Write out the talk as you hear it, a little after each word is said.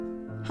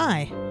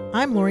Hi,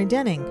 I'm Lori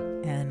Denning,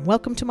 and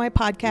welcome to my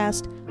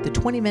podcast, The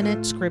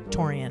 20-Minute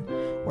Scriptorian,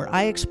 where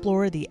I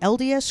explore the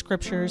LDS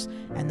scriptures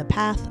and the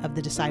path of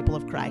the disciple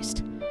of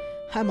Christ.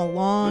 I'm a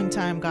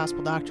long-time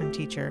gospel doctrine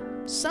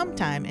teacher,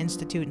 sometime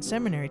institute and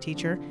seminary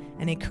teacher,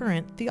 and a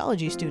current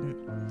theology student.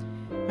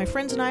 My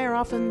friends and I are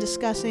often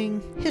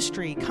discussing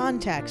history,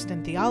 context,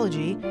 and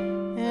theology,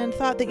 and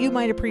thought that you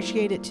might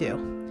appreciate it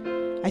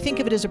too. I think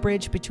of it as a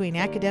bridge between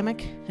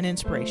academic and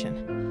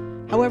inspiration.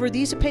 However,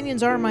 these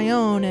opinions are my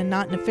own and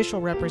not an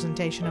official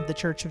representation of the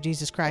Church of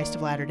Jesus Christ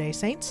of Latter-day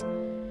Saints.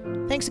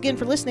 Thanks again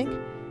for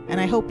listening, and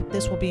I hope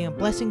this will be a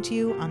blessing to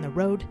you on the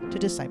road to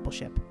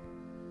discipleship.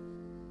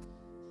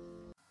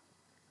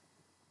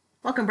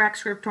 Welcome back,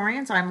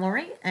 Scriptorians. I'm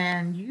Lori,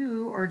 and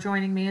you are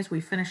joining me as we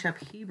finish up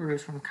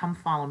Hebrews from Come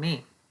Follow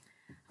Me.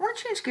 I want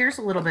to change gears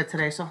a little bit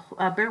today, so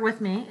bear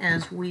with me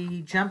as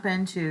we jump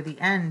into the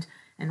end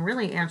and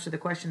really answer the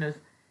question of,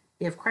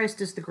 if Christ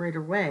is the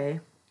greater way,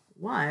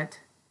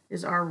 what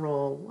is our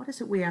role? What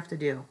is it we have to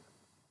do?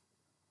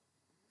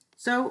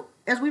 So,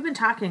 as we've been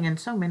talking in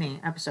so many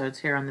episodes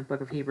here on the book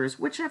of Hebrews,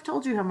 which I've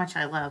told you how much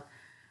I love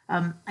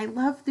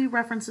the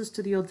references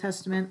to the Old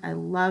Testament. I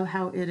love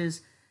how it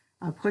is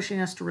pushing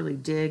us to really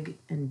dig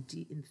and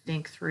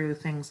think through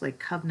things like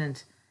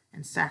covenant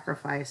and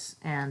sacrifice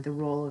and the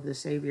role of the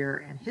Savior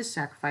and his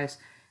sacrifice.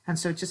 And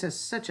so it just has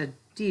such a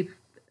deep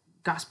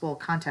gospel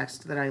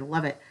context that I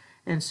love it.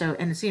 And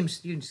it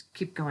seems you just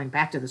keep going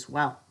back to this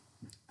well.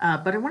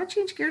 But I want to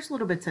change gears a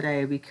little bit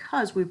today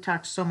because we've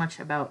talked so much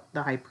about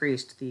the high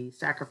priest, the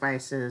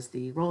sacrifices,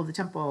 the role of the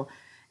temple,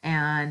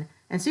 and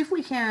see if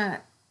we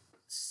can't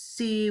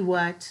see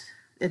what,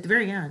 at the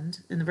very end,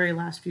 in the very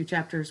last few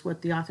chapters,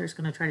 what the author is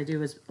going to try to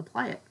do is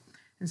apply it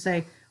and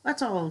say, well,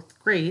 that's all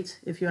great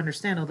if you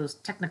understand all those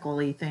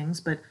technically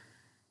things, but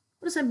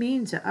what does that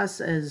mean to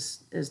us as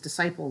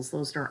disciples,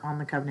 those that are on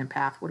the covenant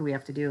path? What do we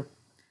have to do?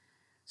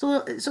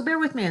 So bear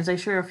with me as I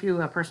share a few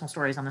personal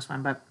stories on this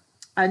one, but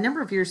a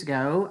number of years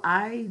ago,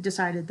 I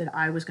decided that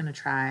I was going to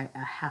try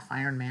a half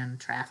Ironman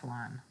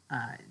triathlon.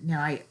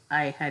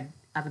 I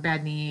have a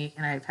bad knee,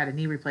 and I've had a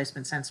knee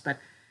replacement since, but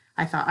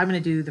I thought I'm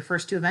going to do the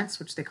first two events,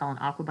 which they call an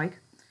aqua bike.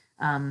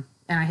 And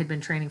I had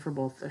been training for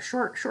both a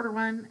shorter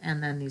one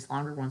and then these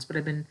longer ones, but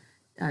I've been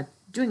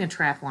doing a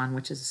triathlon,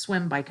 which is a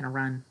swim, bike, and a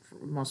run. For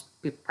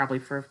most people probably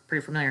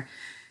pretty familiar.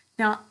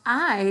 Now,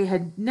 I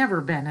had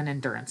never been an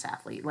endurance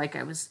athlete. Like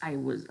I'm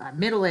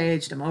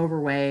middle-aged, I'm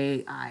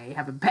overweight, I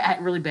have a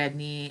really bad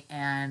knee,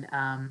 and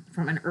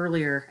from an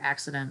earlier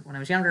accident when I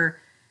was younger.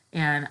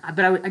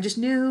 But I just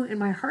knew in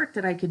my heart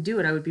that I could do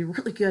it. I would be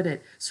really good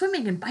at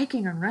swimming and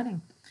biking and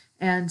running.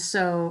 And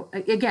so,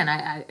 again,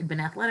 I had been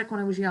athletic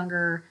when I was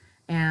younger,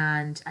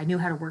 and I knew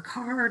how to work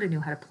hard, I knew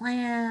how to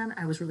plan.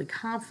 I was really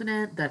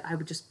confident that I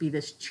would just be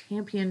this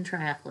champion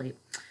triathlete.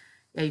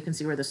 Yeah, you can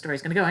see where the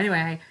story's going to go.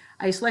 Anyway,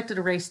 I selected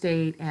a race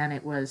date, and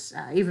it was,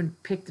 I even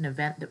picked an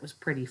event that was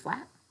pretty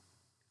flat.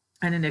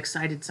 And it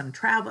excited some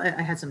travel.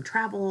 I had some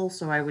travel,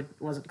 so I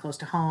wasn't close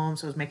to home,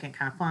 so I was making it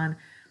kind of fun.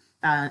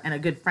 And a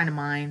good friend of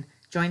mine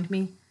joined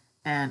me,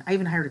 and I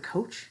even hired a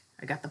coach.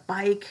 I got the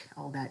bike,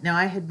 all that. Now,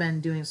 I had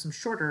been doing some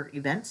shorter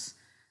events,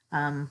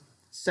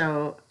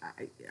 so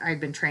I had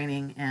been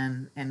training,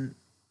 and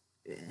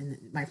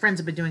my friends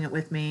have been doing it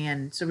with me,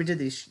 and so we did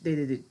these.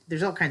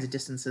 There's all kinds of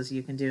distances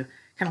you can do,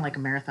 kind of like a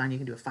marathon. You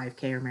can do a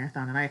 5K or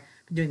marathon, and I've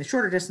been doing the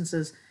shorter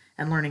distances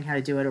and learning how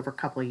to do it over a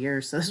couple of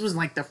years. So this was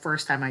like the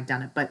first time I'd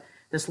done it, but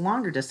this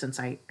longer distance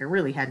I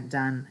really hadn't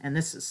done, and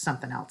this is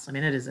something else. I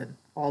mean, it is an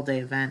all-day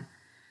event,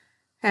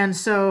 and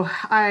so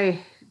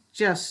I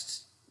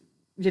just,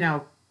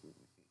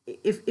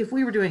 if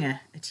we were doing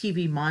a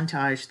TV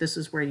montage, this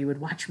is where you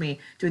would watch me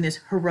doing this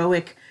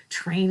heroic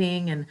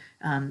training and,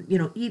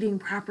 eating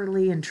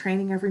properly and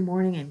training every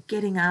morning and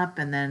getting up.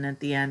 And then at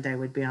the end, I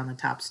would be on the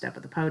top step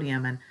of the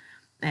podium.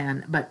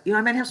 But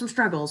I might have some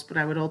struggles, but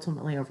I would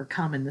ultimately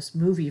overcome in this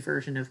movie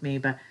version of me.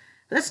 But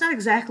that's not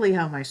exactly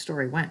how my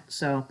story went.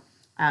 So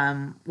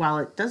while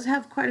it does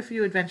have quite a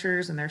few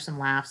adventures and there's some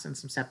laughs and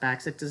some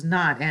setbacks, it does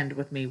not end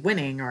with me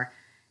winning or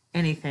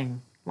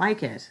anything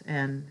like it.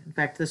 And in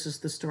fact, this is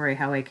the story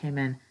how I came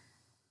in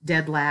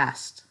dead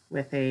last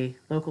with a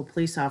local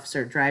police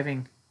officer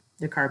driving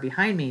the car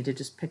behind me to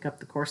just pick up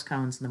the course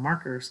cones and the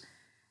markers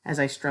as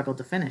I struggled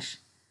to finish.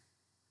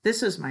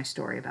 This is my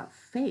story about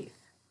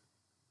faith,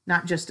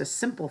 not just a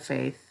simple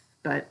faith,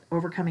 but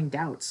overcoming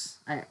doubts,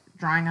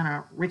 drawing on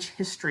a rich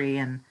history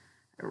and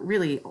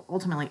really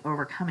ultimately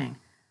overcoming.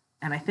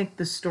 And I think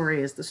this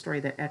story is the story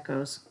that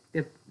echoes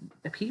the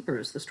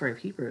Hebrews, the story of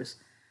Hebrews.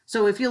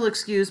 So if you'll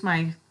excuse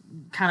my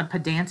kind of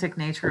pedantic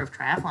nature of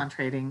triathlon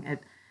training,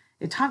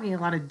 it taught me a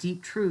lot of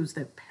deep truths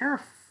that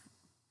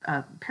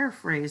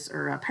paraphrase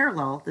or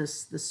parallel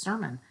this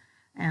sermon.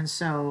 And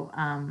so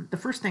the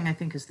first thing I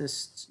think is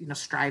this,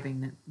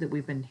 striving that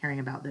we've been hearing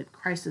about, that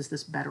Christ is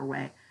this better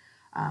way,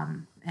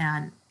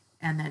 and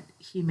that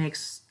he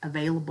makes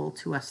available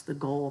to us the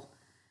goal,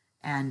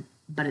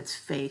 but it's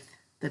faith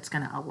that's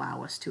going to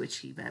allow us to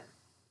achieve it.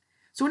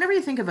 So whenever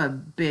you think of a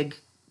big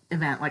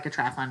event like a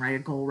triathlon, right? A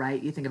goal,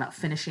 right? You think about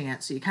finishing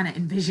it. So you kind of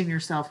envision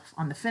yourself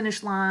on the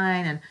finish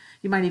line, and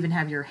you might even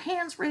have your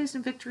hands raised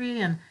in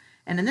victory. And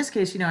in this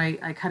case,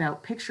 I cut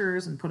out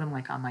pictures and put them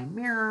like on my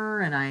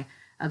mirror, and I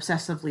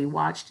obsessively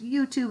watched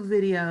YouTube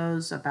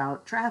videos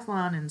about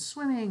triathlon and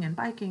swimming and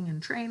biking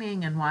and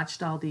training, and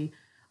watched all the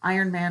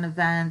Ironman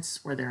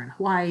events where they're in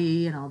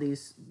Hawaii and all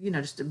these,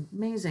 just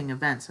amazing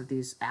events of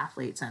these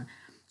athletes. And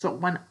so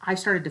when I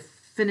started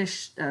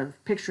to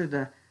picture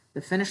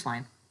the finish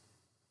line,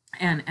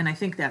 and I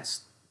think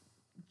that's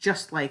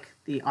just like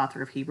the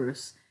author of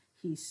Hebrews.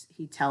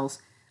 He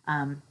tells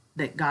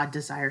that God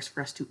desires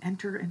for us to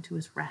enter into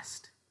his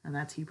rest, and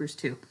that's Hebrews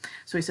 2.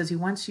 So he says he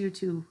wants you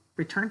to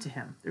return to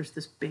him. There's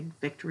this big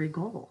victory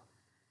goal.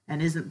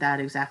 And isn't that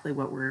exactly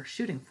what we're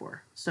shooting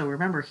for? So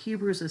remember,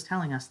 Hebrews is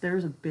telling us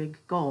there's a big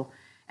goal,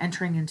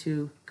 entering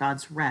into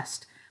God's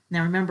rest.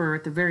 Now remember,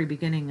 at the very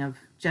beginning of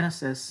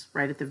Genesis,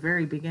 right at the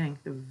very beginning,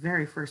 the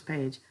very first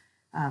page,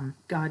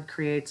 God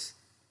creates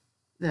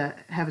the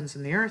heavens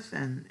and the earth,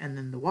 and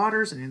then the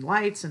waters and the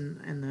lights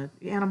and the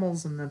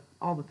animals and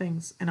all the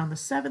things. And on the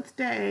seventh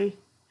day,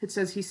 it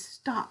says he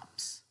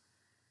stops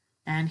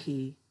and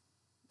he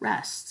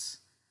rests.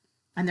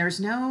 And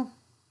there's no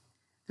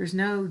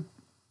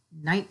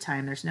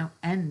nighttime, there's no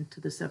end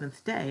to the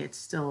seventh day. It's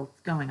still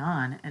going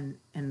on, and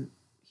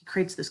he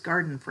creates this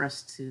garden for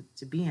us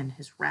to be in,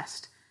 his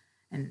rest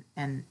and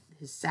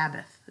his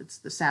Sabbath. It's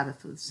the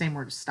Sabbath, the same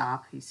word as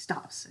stop. He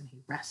stops and he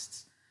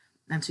rests.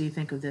 And so you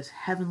think of this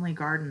heavenly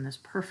garden, this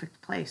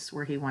perfect place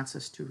where he wants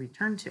us to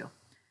return to.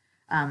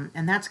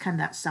 And that's kind of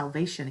that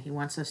salvation. He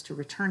wants us to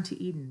return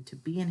to Eden, to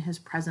be in his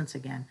presence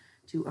again,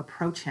 to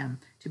approach him,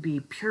 to be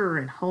pure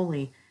and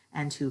holy,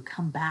 and to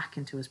come back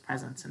into his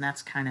presence. And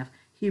that's kind of,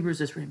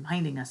 Hebrews is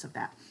reminding us of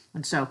that.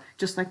 And so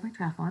just like my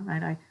triathlon,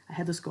 right, I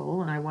had this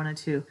goal and I wanted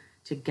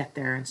to get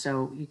there. And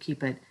so you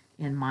keep it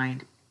in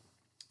mind.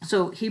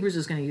 So Hebrews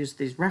is going to use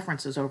these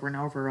references over and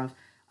over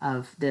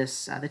of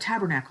this, the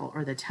tabernacle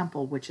or the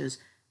temple, which is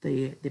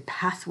the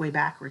pathway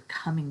back or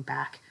coming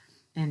back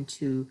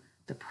into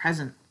the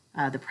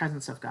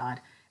presence of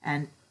God.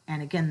 And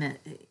again, the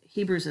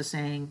Hebrews is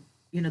saying,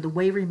 the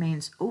way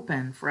remains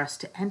open for us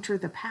to enter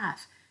the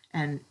path.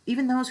 And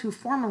even those who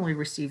formerly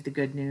received the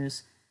good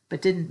news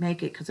but didn't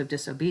make it because of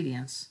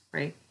disobedience,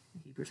 right?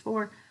 Hebrews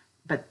 4,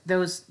 but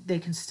they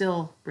can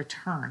still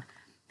return.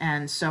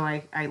 And so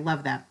I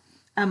love that.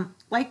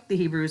 Like the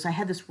Hebrews, I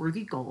had this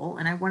worthy goal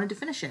and I wanted to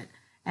finish it.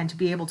 And to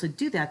be able to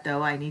do that,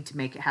 though, I need to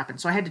make it happen.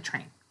 So I had to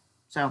train.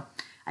 So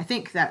I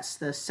think that's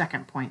the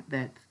second point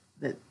that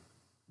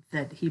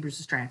Hebrews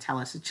is trying to tell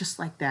us. It's just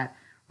like that,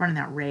 running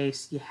that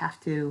race, you have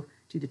to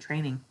do the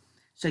training.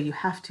 So you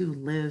have to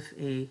live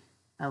a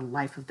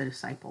life of the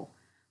disciple.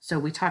 So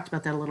we talked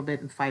about that a little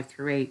bit in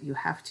 5-8. You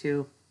have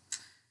to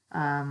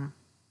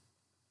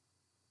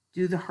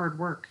do the hard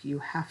work. You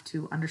have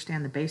to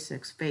understand the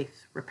basics: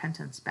 faith,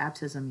 repentance,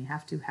 baptism. You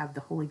have to have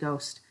the Holy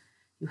Ghost.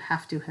 You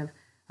have to have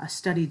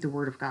studied the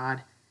Word of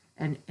God.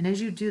 And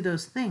as you do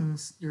those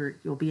things,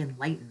 you'll be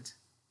enlightened,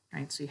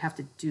 right? So you have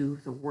to do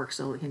the work.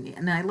 So,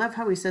 and I love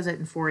how he says it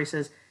in 4. He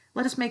says,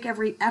 let us make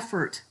every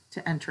effort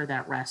to enter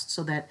that rest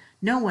so that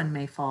no one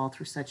may fall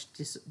through such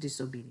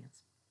disobedience.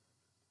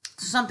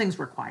 Something's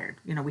required.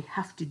 We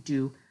have to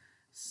do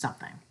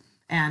something.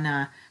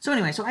 And so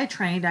anyway, so I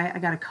trained. I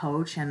got a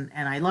coach, and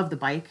I love the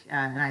bike,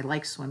 and I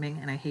like swimming,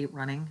 and I hate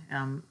running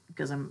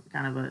because I'm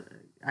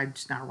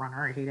just not a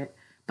runner. I hate it.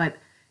 But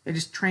I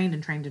just trained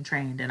and trained and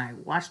trained, and I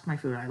watched my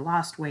food. I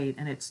lost weight,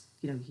 and it's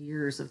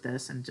years of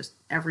this, and just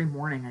every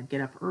morning I'd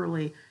get up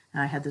early,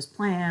 and I had this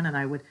plan, and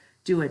I would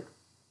do it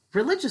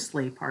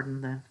religiously,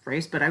 pardon the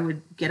phrase, but I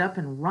would get up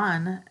and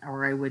run,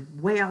 or I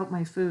would weigh out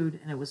my food,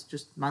 and it was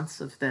just months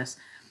of this.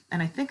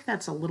 And I think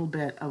that's a little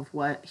bit of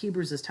what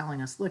Hebrews is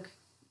telling us. Look,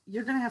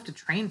 you're going to have to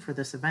train for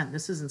this event.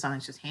 This isn't something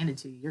that's just handed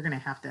to you. You're going to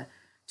have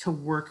to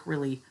work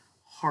really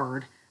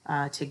hard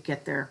to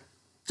get there.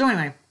 So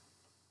anyway,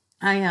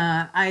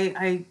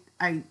 I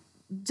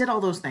did all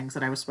those things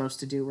that I was supposed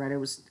to do, right? I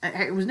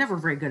was never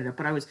very good at it,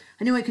 but I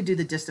knew I could do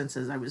the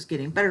distances. I was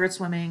getting better at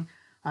swimming.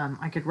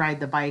 I could ride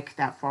the bike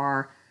that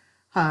far.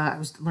 I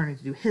was learning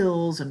to do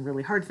hills and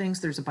really hard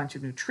things. There's a bunch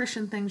of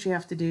nutrition things you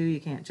have to do.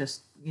 You can't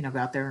just, go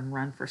out there and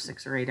run for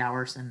 6 or 8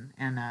 hours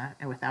and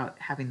without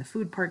having the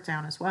food part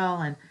down as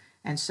well.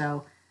 And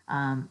so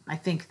I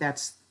think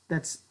that's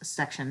a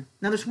section.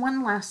 Now there's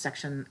one last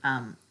section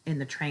in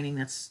the training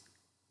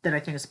that I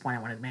think is the point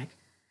I wanted to make.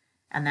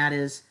 And that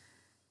is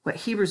what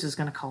Hebrews is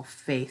going to call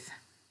faith.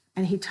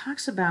 And he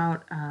talks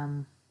about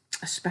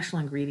a special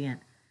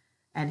ingredient.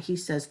 And he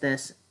says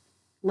this: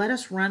 let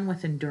us run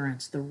with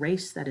endurance the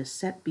race that is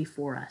set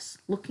before us,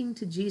 looking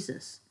to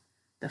Jesus,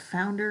 the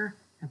founder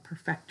and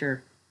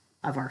perfecter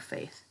of our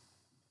faith.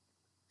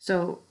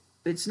 So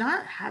it's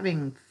not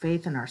having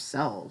faith in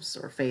ourselves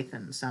or faith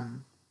in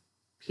some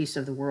piece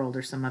of the world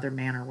or some other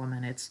man or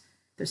woman. It's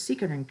the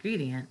secret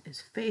ingredient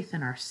is faith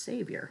in our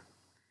Savior.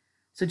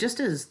 So just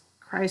as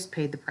Christ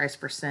paid the price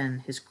for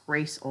sin, his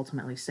grace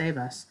ultimately saves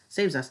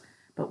us,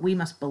 but we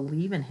must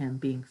believe in him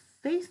being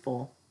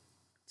faithful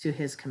to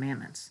his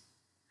commandments.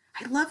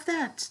 I love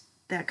that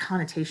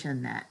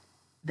connotation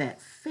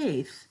that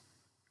faith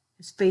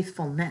is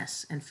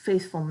faithfulness, and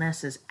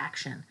faithfulness is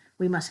action.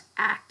 We must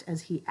act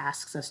as he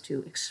asks us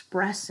to,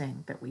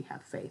 expressing that we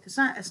have faith. It's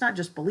not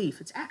just belief,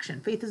 it's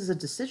action. Faith is a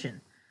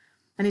decision.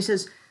 And he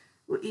says,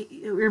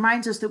 it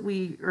reminds us that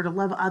we are to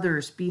love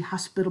others, be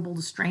hospitable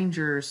to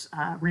strangers,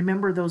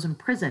 remember those in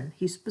prison.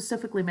 He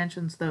specifically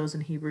mentions those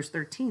in Hebrews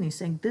 13. He's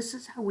saying this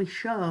is how we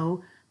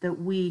show that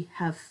we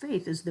have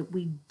faith, is that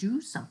we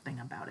do something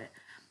about it.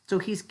 So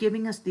he's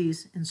giving us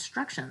these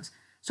instructions.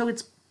 So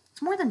it's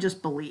more than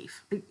just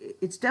belief.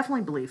 It's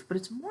definitely belief, but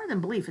it's more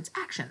than belief. It's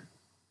action.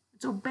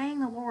 It's obeying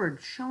the Lord,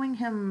 showing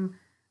him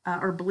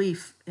our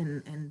belief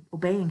in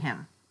obeying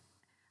him.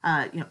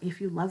 If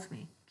you love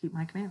me, keep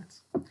my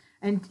commandments.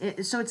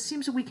 And so it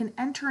seems that we can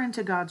enter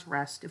into God's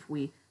rest if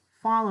we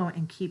follow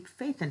and keep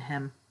faith in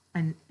him,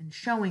 and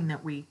showing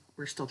that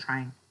we're still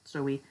trying.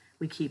 So we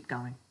keep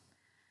going.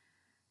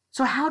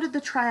 So how did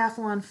the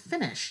triathlon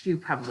finish? You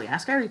probably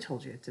ask. I already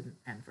told you it didn't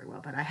end very well,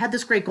 but I had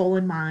this great goal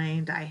in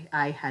mind.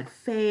 I had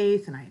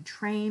faith, and I had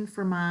trained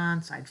for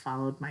months. I'd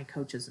followed my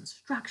coach's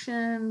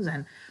instructions,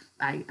 and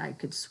I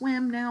could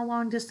swim now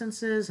long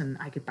distances, and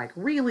I could bike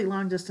really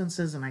long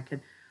distances, and I could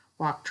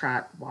walk,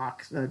 trot,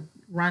 walk, the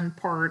run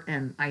part,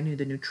 and I knew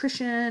the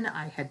nutrition.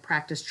 I had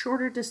practiced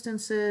shorter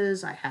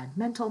distances. I had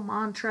mental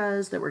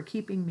mantras that were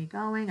keeping me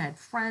going. I had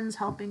friends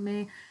helping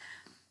me.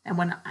 And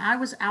when I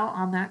was out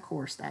on that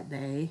course that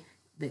day,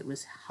 it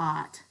was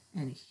hot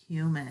and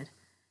humid,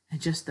 and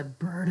just the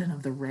burden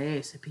of the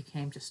race, it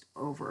became just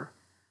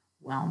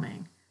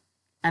overwhelming.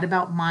 At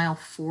about mile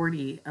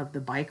 40 of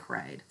the bike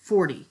ride,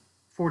 40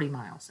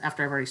 miles,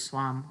 after I've already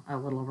swum a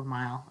little over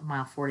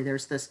mile 40,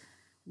 there's this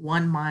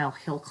 1 mile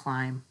hill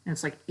climb, and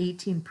it's like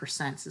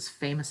 18%. It's this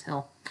famous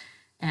hill.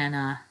 And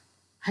I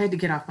had to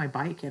get off my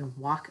bike and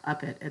walk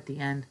up it at the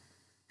end.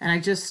 And I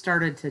just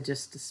started to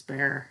just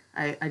despair.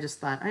 I just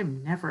thought,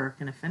 I'm never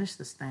going to finish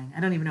this thing. I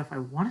don't even know if I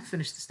want to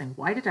finish this thing.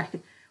 Why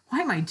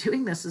am I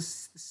doing this?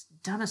 This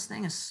dumbest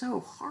thing is so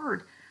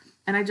hard.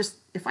 And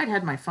if I'd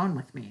had my phone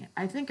with me,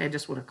 I think I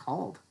just would have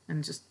called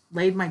and just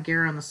laid my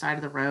gear on the side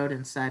of the road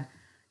and said,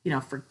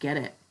 forget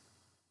it.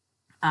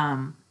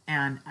 And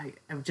I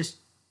would just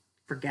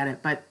forget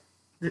it. But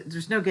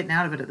there's no getting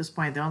out of it at this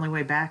point. The only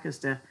way back is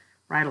to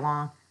ride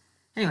along.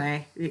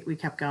 Anyway, we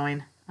kept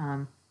going.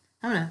 I'm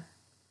going to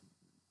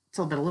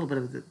tell a little bit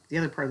of the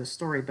other part of the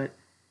story, but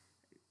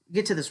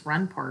get to this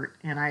run part,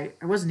 and I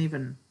wasn't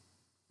even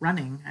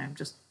running. I'm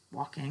just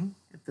walking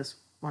at this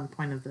one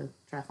point of the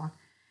triathlon.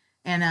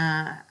 And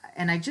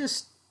I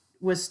just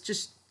was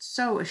just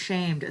so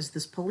ashamed as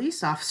this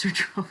police officer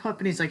drove up,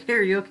 and he's like, "Hey,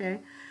 are you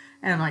okay?"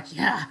 And I'm like,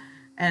 "Yeah."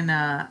 And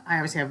I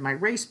always have my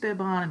race bib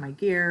on and my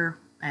gear,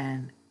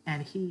 and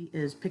he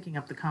is picking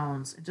up the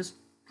cones and just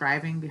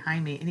driving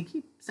behind me, and he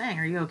keeps saying,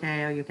 "Are you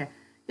okay? Are you okay?"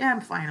 "Yeah,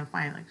 I'm fine. I'm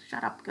fine." Like,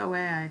 shut up, go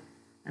away.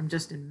 I'm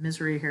just in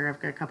misery here. I've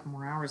got a couple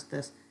more hours of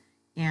this.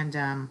 And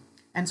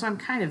so I'm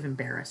kind of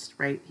embarrassed,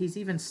 right? He's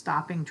even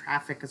stopping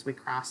traffic as we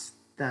cross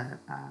the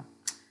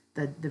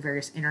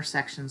various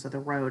intersections of the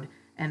road.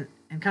 And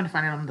come to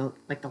find out, I'm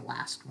the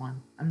last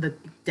one. I'm the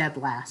dead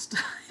last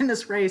in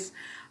this race.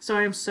 So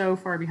I'm so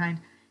far behind.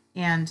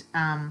 And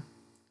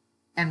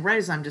right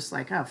as I'm just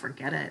like, oh,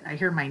 forget it, I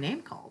hear my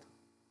name called.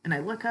 And I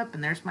look up,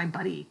 and there's my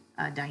buddy,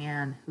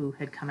 Diane, who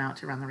had come out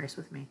to run the race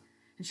with me.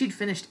 And she'd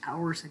finished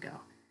hours ago.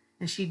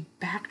 And she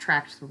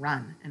backtracked the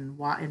run and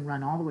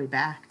run all the way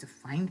back to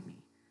find me,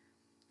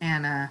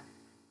 and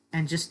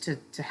just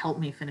to help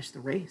me finish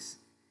the race.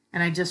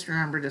 And I just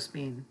remember just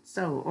being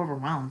so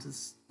overwhelmed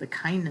with the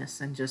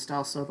kindness, and just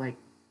also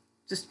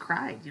just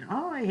cried.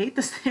 Oh, I hate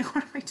this thing.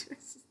 What am I doing?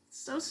 It's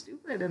so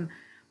stupid.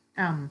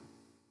 And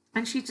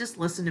she just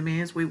listened to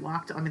me as we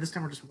walked. I mean, this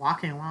time we're just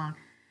walking along,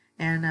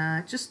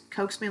 and just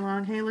coaxed me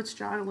along. Hey, let's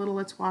jog a little.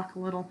 Let's walk a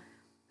little.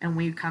 And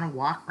we kind of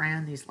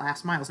ran these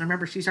last miles. And I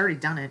remember she's already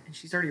done it, and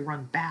she's already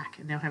run back,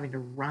 and now having to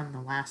run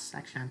the last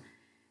section.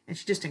 And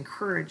she just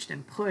encouraged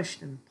and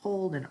pushed and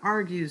pulled and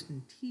argued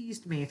and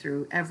teased me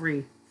through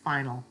every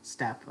final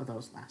step of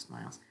those last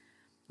miles.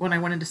 When I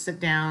wanted to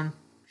sit down,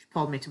 she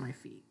pulled me to my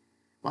feet.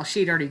 While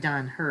she'd already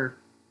done her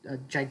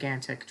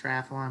gigantic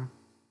triathlon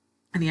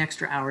and the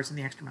extra hours and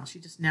the extra miles, she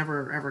just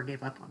never, ever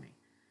gave up on me.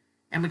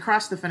 And we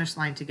crossed the finish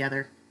line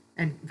together.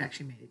 And in fact,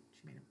 she made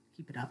him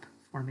keep it up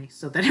for me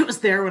so that it was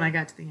there when I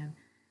got to the end.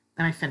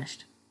 And I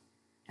finished.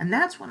 And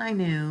that's when I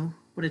knew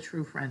what a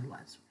true friend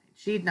was.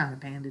 She'd not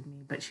abandoned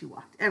me, but she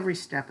walked every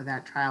step of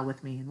that trial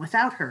with me. And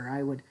without her,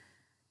 I would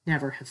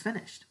never have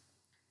finished.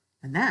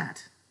 And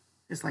that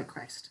is like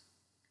Christ.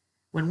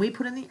 When we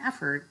put in the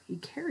effort, he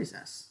carries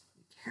us.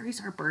 He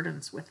carries our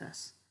burdens with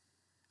us.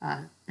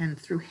 And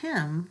through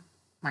him,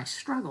 my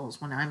struggles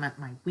when I'm at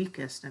my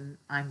weakest and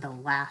I'm the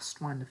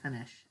last one to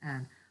finish,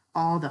 and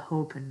all the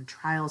hope and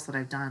trials that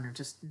I've done are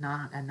just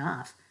not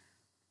enough,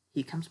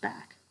 he comes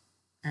back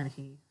and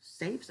he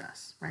saves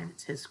us, right?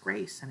 It's his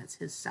grace and it's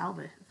his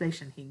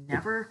salvation. He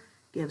never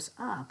gives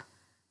up,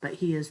 but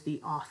he is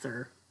the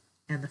author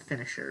and the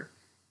finisher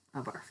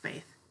of our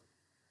faith.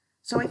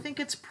 So I think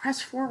it's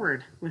press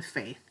forward with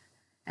faith.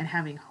 and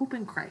having hope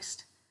in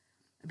Christ,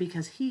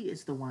 because he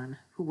is the one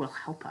who will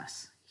help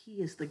us.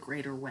 He is the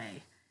greater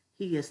way.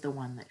 He is the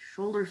one that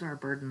shoulders our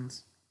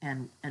burdens,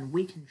 and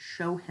we can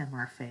show him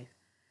our faith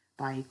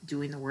by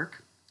doing the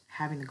work,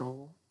 having the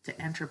goal to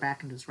enter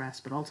back into his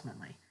rest, but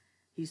ultimately,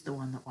 he's the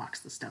one that walks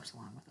the steps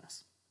along with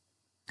us.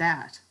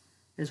 That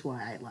is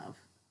why I love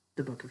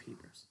the book of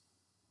Hebrews.